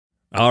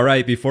All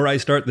right, before I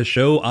start the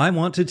show, I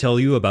want to tell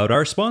you about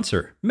our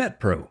sponsor,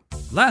 MetPro.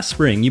 Last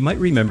spring, you might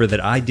remember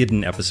that I did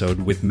an episode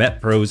with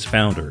MetPro's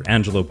founder,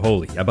 Angelo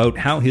Poli, about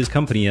how his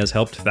company has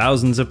helped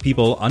thousands of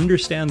people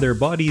understand their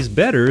bodies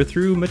better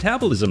through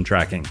metabolism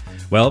tracking.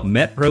 Well,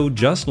 MetPro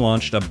just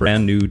launched a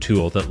brand new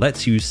tool that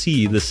lets you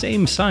see the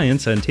same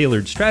science and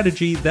tailored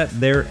strategy that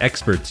their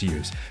experts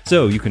use.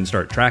 So you can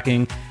start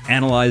tracking,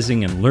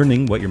 analyzing, and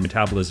learning what your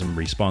metabolism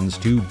responds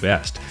to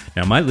best.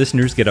 Now, my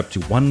listeners get up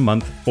to 1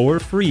 month for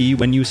free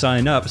when you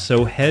sign up,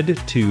 so head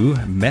to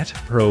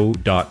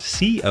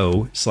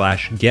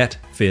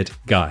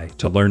metpro.co/getfitguy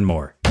to learn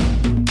more.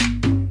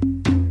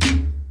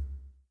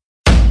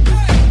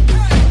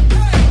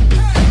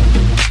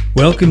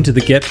 Welcome to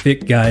the Get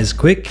Fit Guy's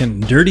quick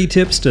and dirty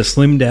tips to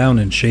slim down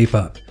and shape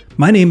up.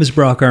 My name is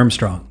Brock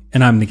Armstrong,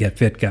 and I'm the Get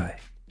Fit Guy.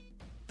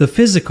 The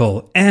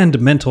physical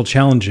and mental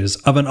challenges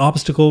of an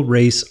obstacle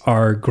race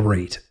are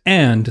great,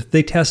 and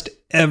they test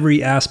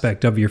every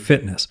aspect of your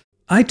fitness.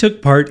 I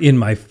took part in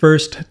my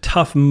first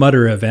Tough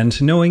Mudder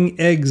event knowing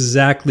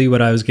exactly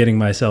what I was getting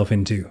myself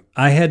into.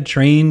 I had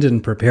trained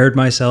and prepared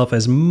myself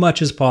as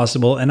much as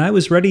possible, and I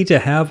was ready to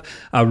have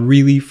a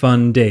really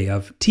fun day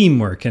of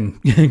teamwork and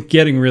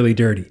getting really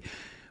dirty.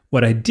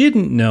 What I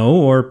didn't know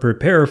or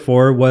prepare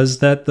for was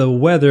that the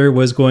weather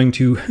was going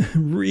to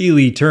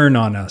really turn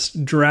on us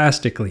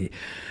drastically.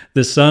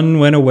 The sun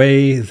went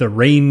away, the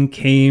rain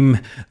came,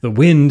 the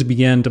wind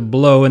began to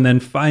blow, and then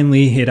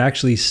finally it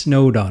actually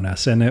snowed on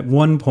us. And at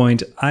one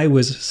point, I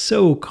was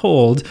so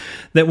cold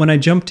that when I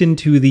jumped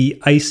into the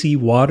icy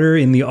water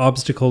in the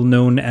obstacle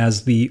known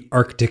as the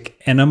Arctic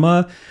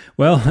Enema,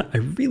 well, I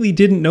really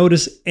didn't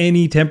notice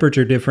any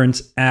temperature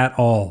difference at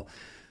all.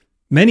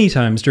 Many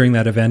times during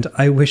that event,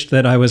 I wished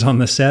that I was on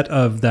the set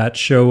of that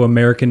show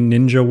American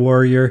Ninja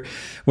Warrior,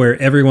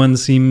 where everyone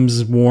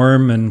seems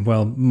warm and,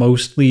 well,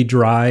 mostly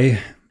dry.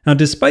 Now,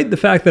 despite the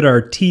fact that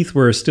our teeth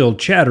were still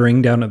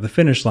chattering down at the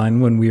finish line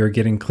when we were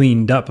getting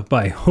cleaned up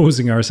by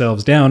hosing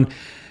ourselves down,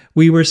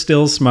 we were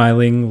still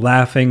smiling,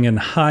 laughing, and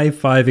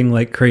high-fiving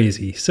like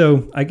crazy,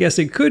 so I guess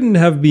it couldn't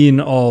have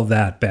been all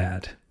that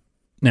bad.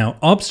 Now,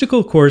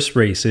 obstacle course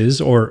races,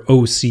 or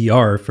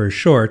OCR for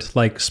short,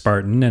 like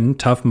Spartan and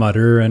Tough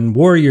Mudder and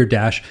Warrior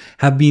Dash,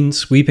 have been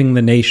sweeping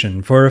the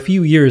nation for a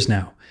few years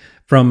now.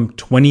 From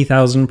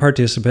 20,000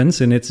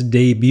 participants in its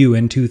debut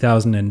in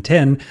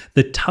 2010,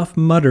 the Tough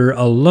Mudder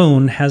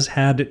alone has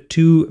had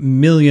 2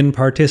 million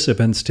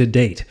participants to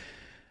date.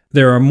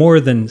 There are more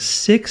than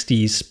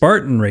 60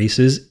 Spartan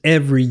races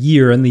every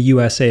year in the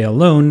USA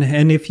alone,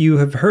 and if you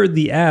have heard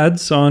the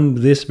ads on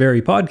this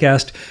very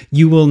podcast,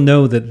 you will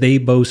know that they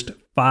boast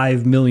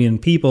 5 million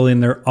people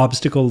in their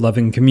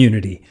obstacle-loving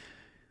community.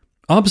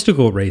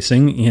 Obstacle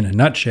racing, in a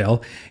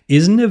nutshell,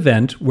 is an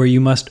event where you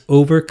must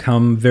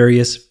overcome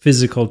various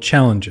physical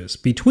challenges,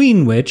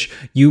 between which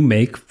you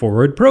make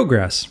forward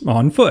progress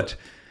on foot.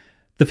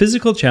 The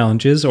physical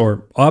challenges,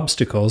 or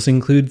obstacles,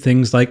 include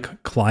things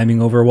like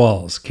climbing over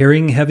walls,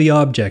 carrying heavy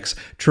objects,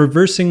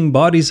 traversing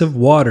bodies of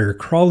water,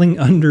 crawling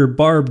under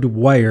barbed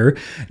wire,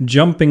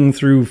 jumping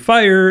through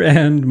fire,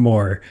 and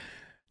more.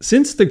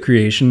 Since the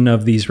creation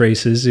of these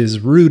races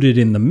is rooted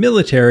in the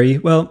military,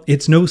 well,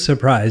 it's no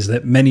surprise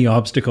that many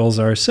obstacles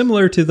are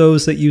similar to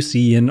those that you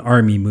see in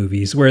army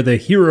movies, where the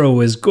hero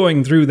is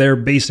going through their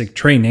basic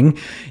training,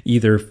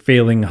 either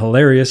failing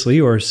hilariously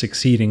or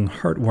succeeding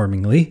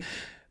heartwarmingly.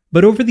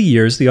 But over the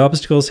years, the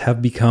obstacles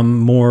have become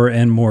more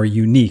and more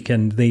unique,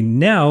 and they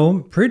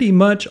now pretty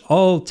much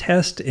all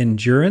test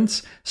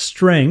endurance,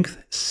 strength,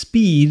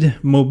 speed,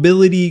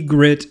 mobility,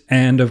 grit,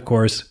 and, of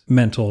course,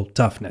 mental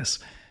toughness.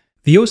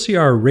 The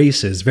OCR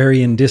races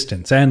vary in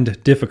distance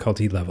and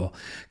difficulty level,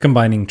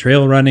 combining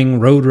trail running,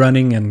 road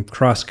running, and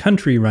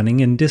cross-country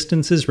running in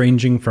distances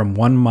ranging from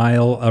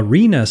 1-mile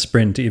arena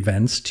sprint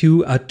events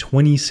to a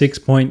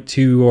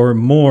 26.2 or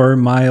more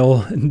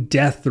mile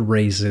death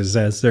races,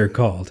 as they're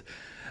called.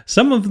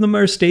 Some of them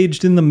are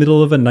staged in the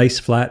middle of a nice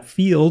flat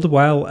field,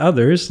 while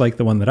others, like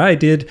the one that I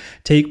did,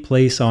 take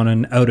place on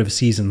an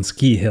out-of-season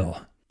ski hill.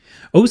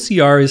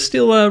 OCR is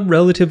still a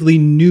relatively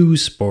new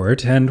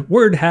sport, and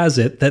word has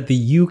it that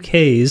the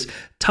UK's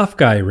Tough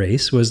Guy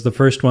race was the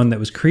first one that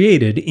was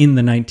created in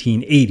the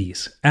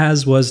 1980s,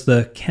 as was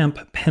the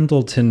Camp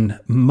Pendleton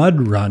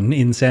Mud Run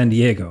in San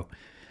Diego.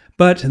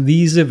 But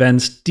these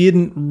events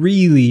didn't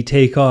really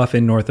take off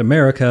in North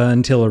America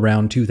until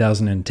around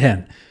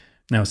 2010.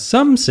 Now,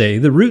 some say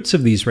the roots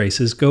of these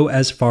races go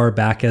as far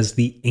back as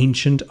the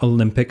ancient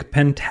Olympic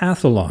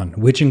pentathlon,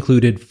 which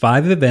included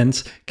 5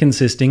 events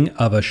consisting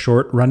of a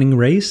short running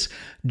race,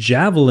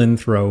 javelin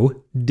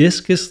throw,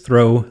 discus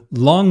throw,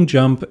 long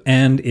jump,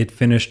 and it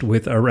finished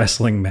with a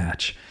wrestling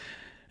match.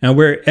 Now,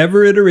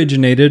 wherever it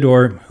originated,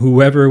 or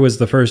whoever was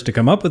the first to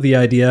come up with the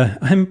idea,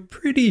 I'm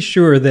pretty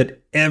sure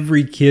that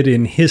every kid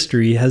in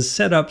history has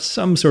set up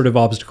some sort of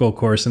obstacle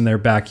course in their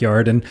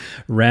backyard and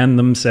ran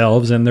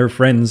themselves and their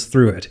friends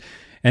through it.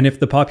 And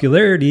if the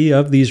popularity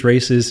of these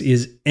races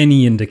is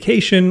any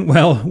indication,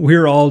 well,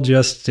 we're all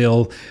just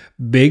still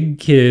big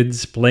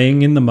kids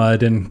playing in the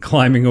mud and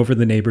climbing over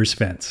the neighbor's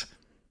fence.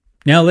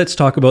 Now let's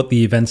talk about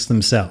the events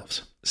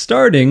themselves.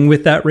 Starting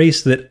with that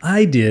race that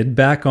I did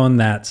back on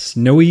that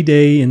snowy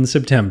day in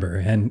September,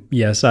 and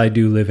yes, I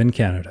do live in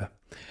Canada.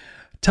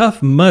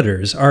 Tough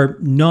Mudders are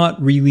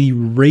not really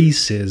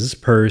races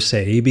per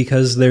se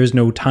because there's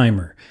no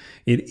timer.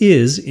 It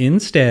is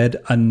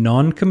instead a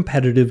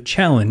non-competitive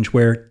challenge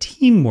where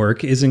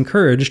teamwork is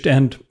encouraged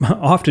and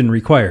often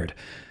required.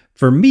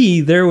 For me,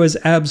 there was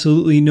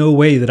absolutely no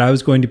way that I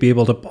was going to be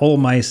able to pull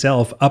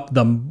myself up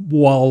the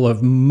wall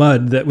of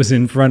mud that was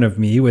in front of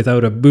me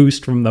without a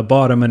boost from the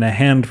bottom and a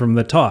hand from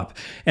the top.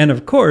 And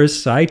of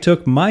course, I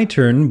took my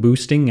turn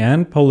boosting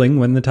and pulling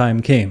when the time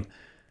came.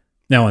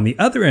 Now, on the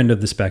other end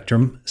of the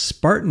spectrum,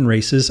 Spartan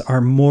races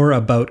are more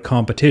about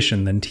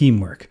competition than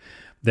teamwork.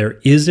 There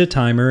is a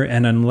timer,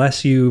 and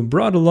unless you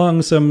brought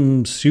along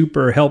some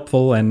super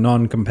helpful and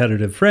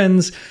non-competitive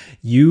friends,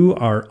 you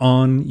are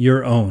on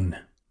your own.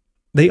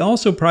 They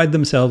also pride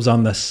themselves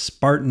on the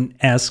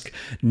Spartan-esque,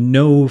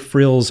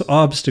 no-frills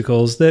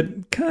obstacles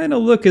that kind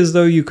of look as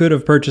though you could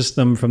have purchased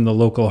them from the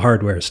local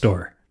hardware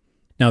store.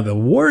 Now, the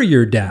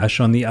Warrior Dash,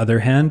 on the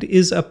other hand,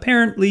 is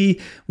apparently,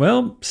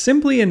 well,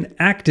 simply an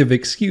active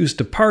excuse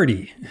to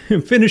party.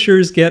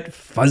 Finishers get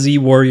fuzzy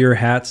warrior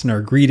hats and are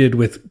greeted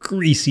with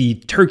greasy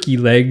turkey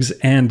legs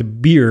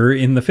and beer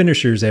in the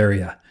finishers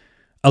area.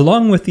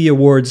 Along with the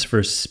awards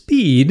for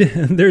speed,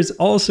 there's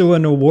also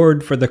an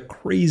award for the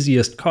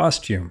craziest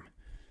costume.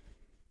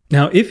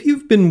 Now, if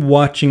you've been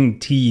watching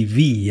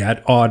TV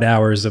at odd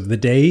hours of the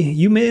day,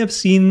 you may have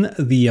seen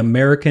The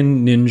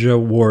American Ninja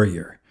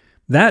Warrior.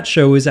 That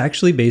show is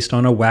actually based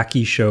on a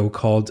wacky show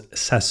called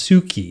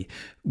Sasuke,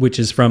 which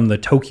is from the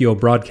Tokyo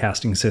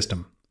Broadcasting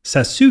System.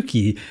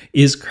 Sasuke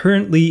is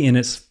currently in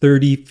its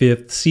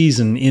 35th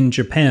season in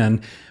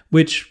Japan,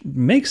 which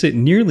makes it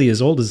nearly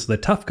as old as the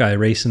Tough Guy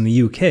race in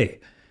the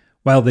UK.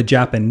 While the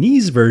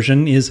Japanese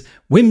version is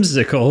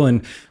whimsical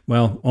and,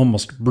 well,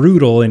 almost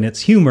brutal in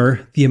its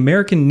humor, the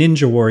American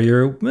Ninja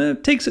Warrior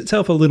takes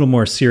itself a little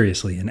more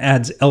seriously and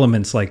adds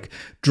elements like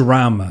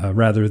drama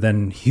rather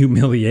than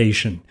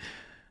humiliation.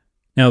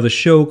 Now, the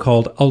show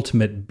called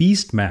Ultimate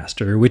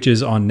Beastmaster, which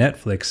is on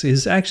Netflix,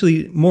 is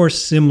actually more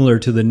similar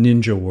to the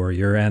Ninja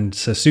Warrior and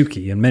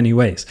Sasuke in many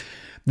ways.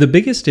 The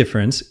biggest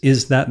difference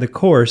is that the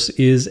course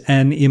is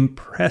an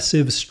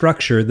impressive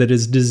structure that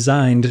is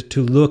designed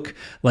to look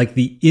like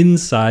the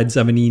insides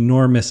of an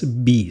enormous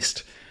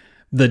beast.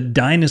 The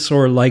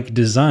dinosaur-like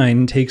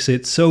design takes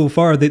it so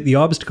far that the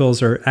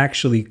obstacles are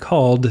actually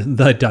called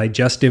the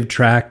digestive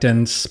tract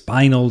and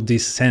spinal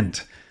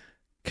descent.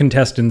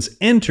 Contestants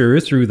enter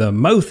through the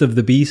mouth of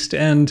the beast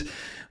and,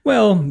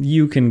 well,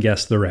 you can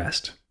guess the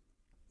rest.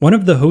 One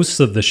of the hosts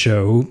of the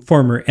show,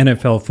 former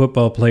NFL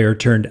football player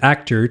turned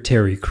actor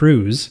Terry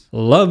Crews,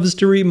 loves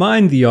to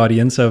remind the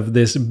audience of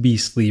this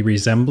beastly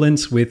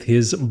resemblance with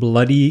his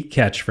bloody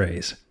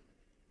catchphrase.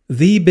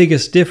 The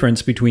biggest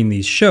difference between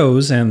these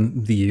shows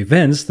and the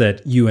events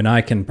that you and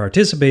I can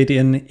participate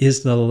in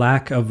is the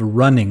lack of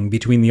running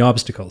between the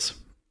obstacles.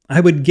 I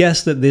would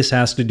guess that this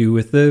has to do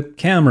with the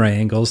camera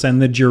angles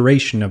and the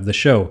duration of the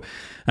show.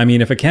 I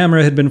mean, if a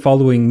camera had been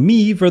following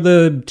me for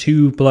the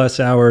 2+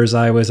 hours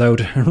I was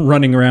out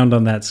running around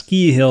on that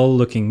ski hill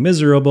looking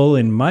miserable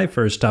in my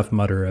first Tough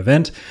Mudder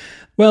event,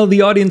 well,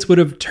 the audience would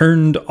have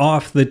turned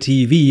off the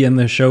TV and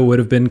the show would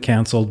have been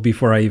cancelled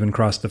before I even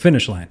crossed the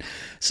finish line.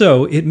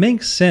 So it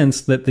makes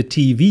sense that the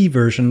TV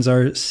versions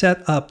are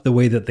set up the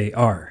way that they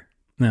are.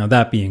 Now,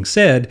 that being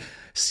said,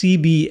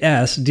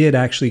 CBS did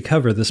actually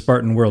cover the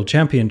Spartan World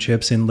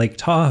Championships in Lake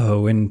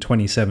Tahoe in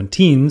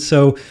 2017,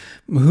 so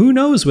who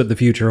knows what the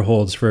future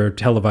holds for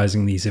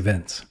televising these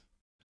events.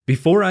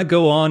 Before I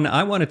go on,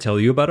 I want to tell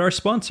you about our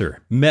sponsor,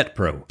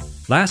 MetPro.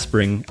 Last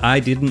spring, I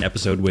did an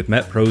episode with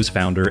MetPro's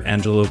founder,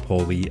 Angelo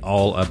Poli,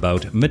 all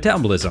about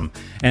metabolism,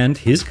 and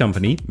his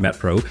company,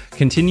 MetPro,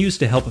 continues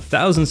to help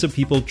thousands of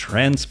people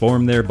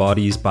transform their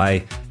bodies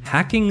by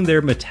hacking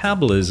their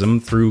metabolism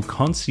through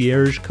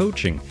concierge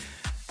coaching.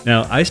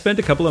 Now, I spent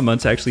a couple of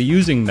months actually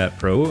using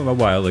MetPro a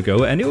while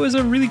ago, and it was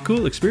a really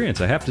cool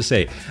experience, I have to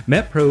say.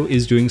 MetPro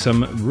is doing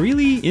some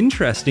really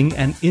interesting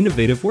and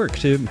innovative work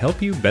to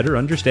help you better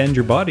understand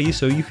your body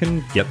so you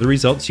can get the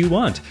results you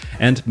want.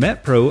 And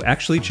MetPro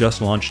actually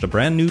just launched a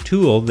brand new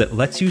tool that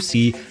lets you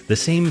see the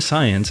same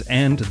science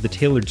and the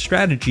tailored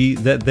strategy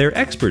that their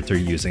experts are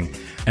using.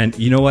 And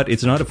you know what?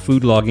 It's not a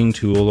food logging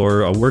tool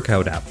or a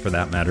workout app for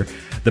that matter.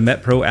 The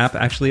MetPro app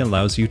actually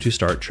allows you to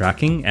start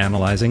tracking,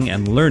 analyzing,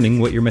 and learning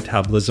what your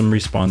metabolism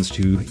responds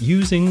to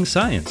using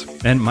science.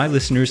 And my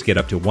listeners get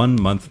up to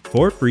 1 month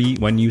for free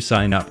when you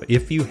sign up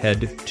if you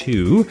head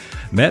to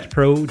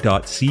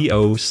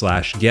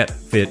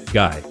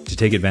metpro.co/getfitguy to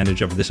take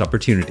advantage of this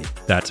opportunity.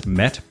 That's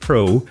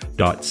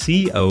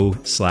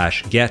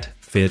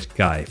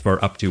metpro.co/getfitguy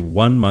for up to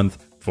 1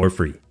 month for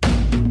free.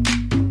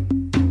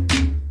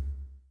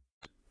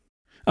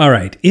 All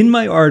right, in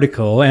my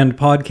article and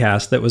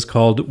podcast that was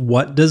called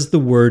What Does the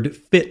Word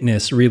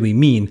Fitness Really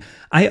Mean?,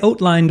 I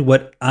outlined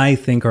what I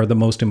think are the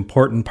most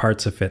important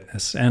parts of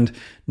fitness. And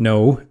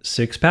no,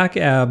 six-pack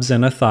abs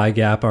and a thigh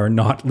gap are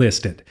not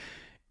listed.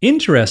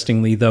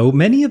 Interestingly, though,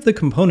 many of the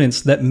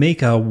components that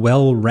make a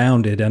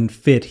well-rounded and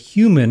fit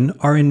human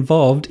are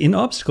involved in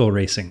obstacle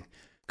racing.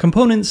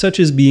 Components such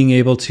as being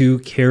able to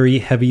carry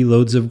heavy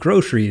loads of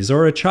groceries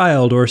or a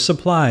child or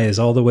supplies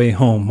all the way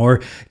home, or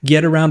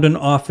get around an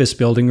office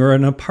building or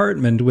an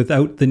apartment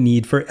without the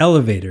need for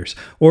elevators,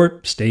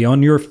 or stay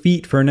on your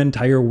feet for an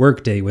entire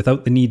workday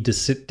without the need to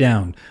sit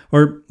down,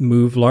 or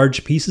move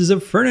large pieces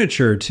of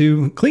furniture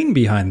to clean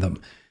behind them,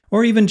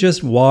 or even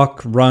just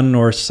walk, run,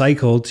 or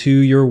cycle to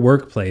your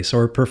workplace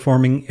or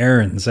performing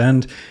errands,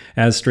 and,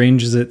 as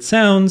strange as it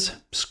sounds,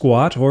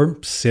 squat or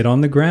sit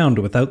on the ground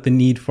without the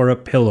need for a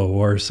pillow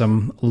or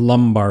some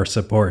lumbar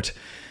support.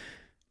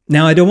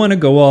 Now, I don't want to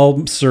go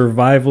all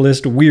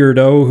survivalist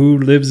weirdo who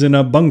lives in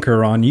a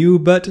bunker on you,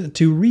 but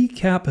to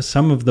recap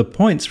some of the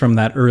points from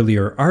that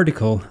earlier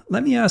article,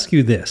 let me ask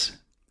you this.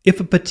 If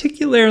a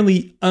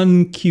particularly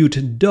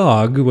uncute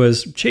dog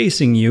was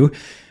chasing you,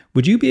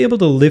 would you be able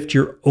to lift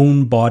your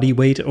own body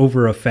weight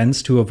over a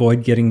fence to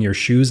avoid getting your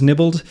shoes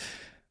nibbled?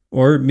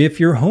 Or if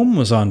your home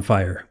was on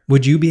fire,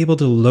 would you be able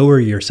to lower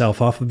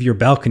yourself off of your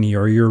balcony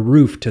or your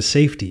roof to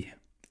safety?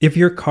 If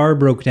your car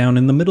broke down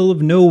in the middle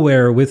of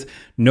nowhere with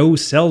no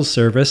cell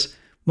service,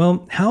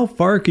 well, how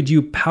far could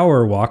you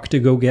power walk to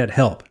go get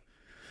help?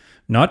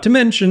 Not to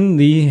mention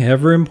the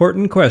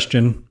ever-important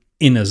question,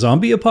 in a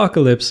zombie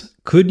apocalypse,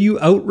 could you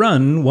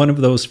outrun one of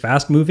those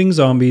fast-moving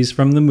zombies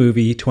from the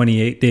movie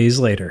 28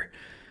 Days Later?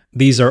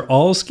 These are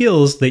all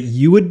skills that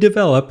you would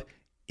develop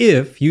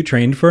if you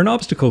trained for an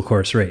obstacle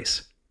course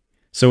race.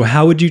 So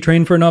how would you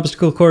train for an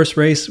obstacle course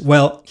race?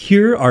 Well,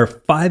 here are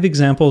 5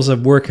 examples of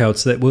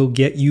workouts that will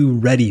get you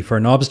ready for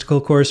an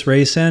obstacle course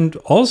race and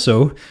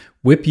also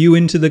whip you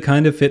into the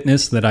kind of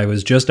fitness that I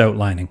was just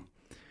outlining.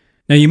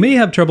 Now, you may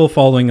have trouble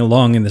following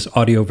along in this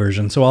audio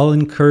version, so I'll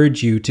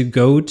encourage you to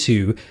go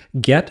to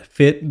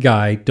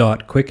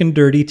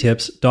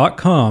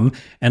getfitguy.quickanddirtytips.com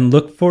and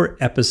look for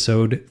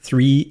episode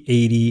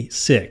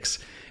 386.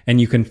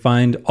 And you can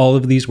find all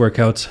of these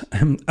workouts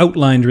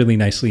outlined really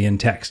nicely in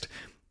text.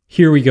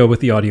 Here we go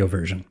with the audio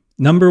version.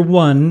 Number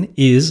 1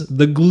 is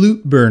the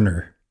glute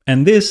burner.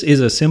 And this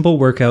is a simple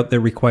workout that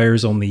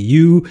requires only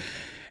you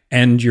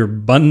and your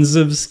buns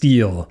of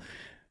steel.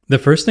 The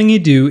first thing you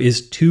do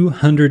is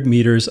 200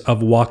 meters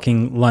of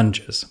walking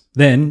lunges.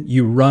 Then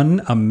you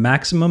run a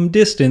maximum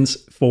distance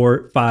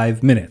for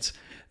 5 minutes.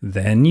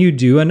 Then you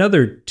do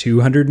another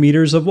 200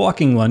 meters of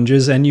walking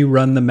lunges and you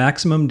run the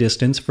maximum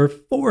distance for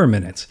 4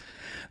 minutes.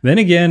 Then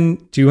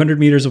again, 200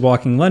 meters of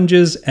walking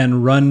lunges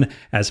and run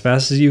as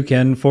fast as you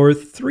can for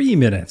 3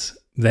 minutes.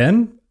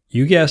 Then,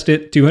 you guessed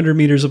it, 200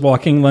 meters of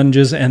walking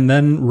lunges and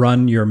then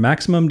run your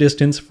maximum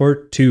distance for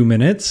 2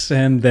 minutes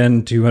and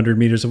then 200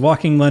 meters of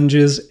walking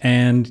lunges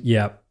and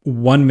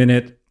 1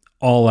 minute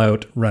all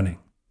out running.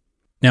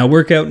 Now,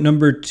 workout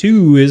number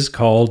 2 is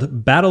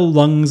called Battle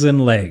Lungs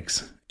and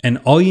Legs. And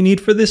all you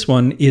need for this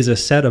one is a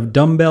set of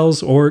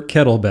dumbbells or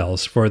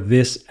kettlebells for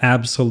this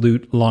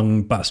absolute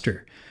lung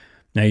buster.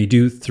 Now you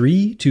do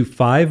 3 to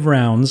 5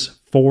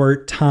 rounds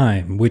for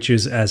time, which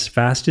is as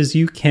fast as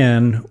you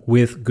can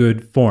with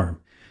good form.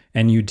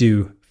 And you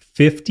do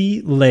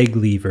 50 leg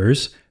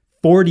levers,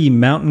 40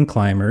 mountain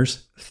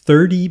climbers,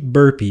 30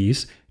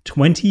 burpees,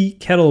 20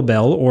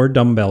 kettlebell or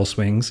dumbbell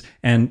swings,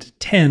 and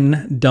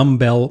 10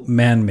 dumbbell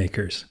man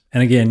makers.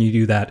 And again, you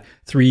do that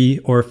 3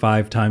 or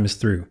 5 times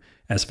through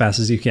as fast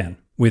as you can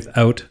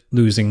without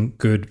losing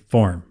good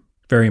form.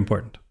 Very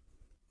important.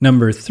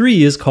 Number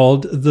 3 is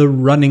called the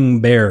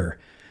running bear.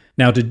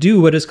 Now, to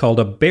do what is called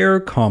a bear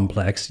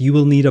complex, you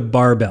will need a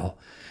barbell.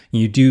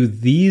 You do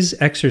these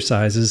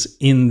exercises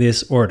in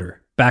this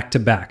order, back to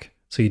back.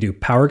 So you do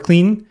power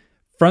clean,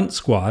 front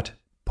squat,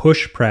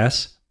 push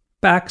press,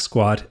 back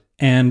squat,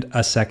 and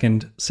a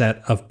second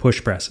set of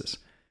push presses.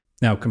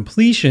 Now,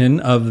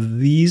 completion of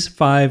these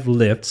 5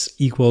 lifts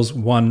equals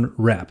 1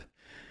 rep.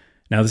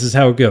 Now, this is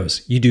how it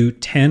goes. You do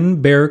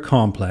 10 bear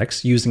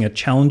complex using a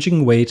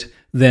challenging weight,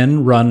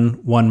 then run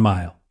 1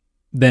 mile.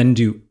 Then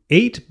do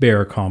 8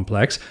 bear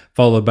complex,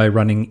 followed by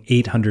running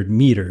 800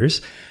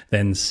 meters,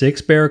 then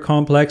 6 bear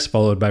complex,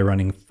 followed by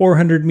running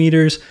 400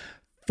 meters,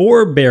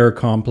 4 bear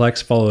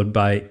complex, followed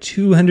by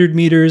 200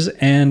 meters,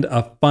 and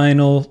a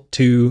final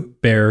 2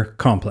 bear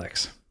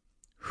complex.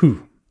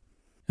 Whew.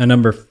 Now,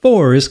 number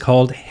 4 is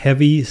called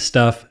heavy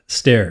stuff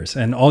stairs,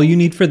 and all you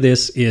need for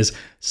this is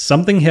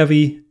something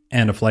heavy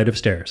and a flight of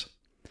stairs.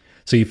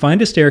 So you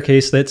find a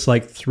staircase that's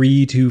like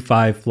 3 to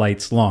 5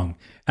 flights long.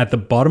 At the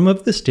bottom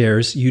of the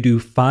stairs, you do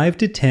 5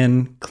 to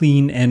 10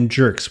 clean and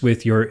jerks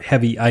with your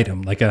heavy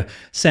item, like a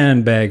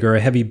sandbag or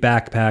a heavy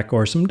backpack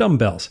or some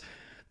dumbbells.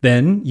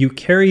 Then you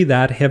carry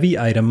that heavy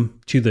item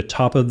to the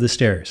top of the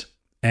stairs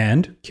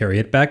and carry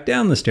it back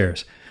down the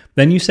stairs.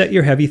 Then you set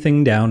your heavy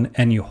thing down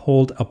and you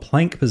hold a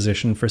plank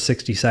position for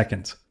 60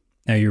 seconds.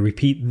 Now you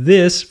repeat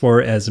this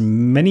for as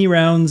many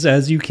rounds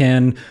as you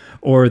can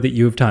or that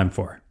you have time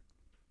for.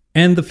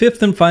 And the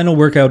 5th and final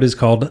workout is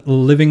called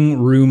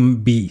Living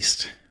Room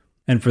Beast.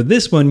 And for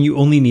this one, you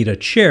only need a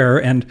chair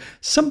and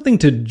something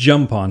to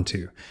jump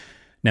onto.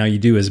 Now you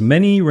do as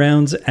many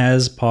rounds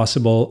as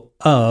possible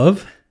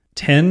of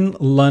 10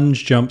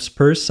 lunge jumps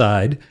per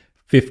side,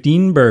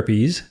 15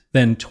 burpees,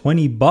 then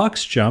 20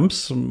 box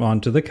jumps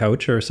onto the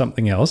couch or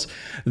something else,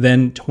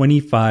 then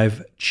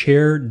 25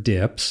 chair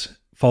dips,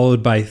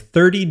 followed by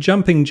 30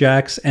 jumping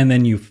jacks, and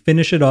then you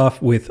finish it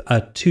off with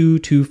a 2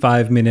 to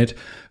 5 minute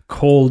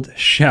cold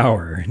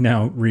shower.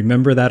 Now,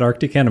 remember that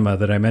Arctic enema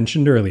that I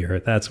mentioned earlier.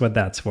 That's what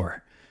that's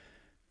for.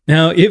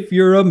 Now, if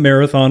you're a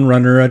marathon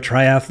runner, a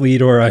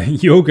triathlete, or a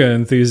yoga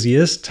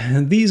enthusiast,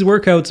 these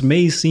workouts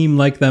may seem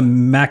like the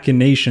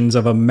machinations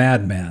of a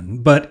madman,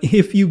 but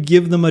if you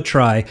give them a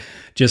try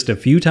just a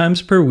few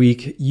times per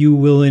week, you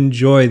will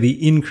enjoy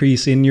the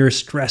increase in your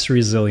stress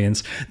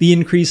resilience, the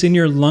increase in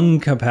your lung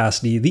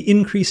capacity, the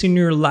increase in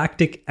your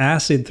lactic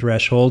acid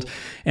threshold,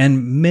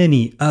 and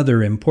many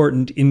other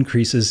important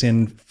increases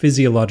in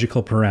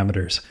physiological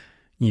parameters.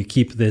 You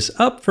keep this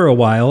up for a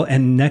while,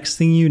 and next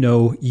thing you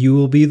know, you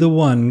will be the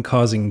one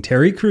causing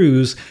Terry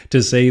Crews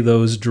to say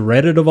those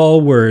dreaded of all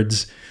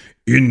words,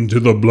 "into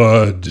the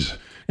blood,"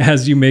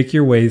 as you make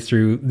your way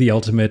through the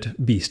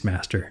ultimate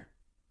Beastmaster.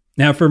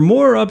 Now, for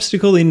more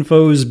obstacle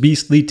infos,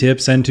 beastly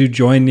tips, and to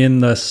join in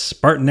the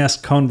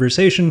Spartan-esque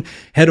conversation,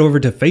 head over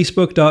to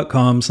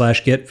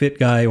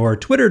facebook.com/getfitguy or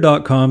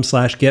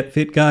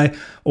twitter.com/getfitguy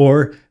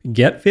or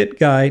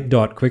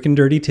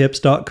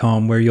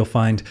getfitguy.quickanddirtytips.com, where you'll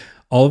find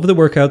all of the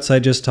workouts I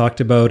just talked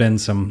about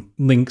and some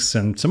links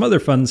and some other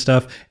fun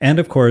stuff. And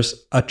of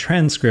course, a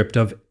transcript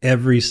of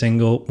every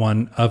single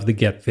one of the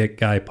Get Fit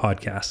Guy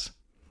podcasts.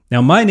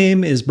 Now, my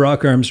name is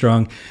Brock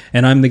Armstrong,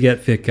 and I'm the Get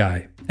Fit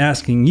Guy,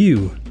 asking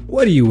you,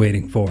 what are you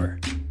waiting for?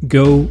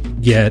 Go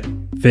get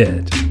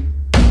fit.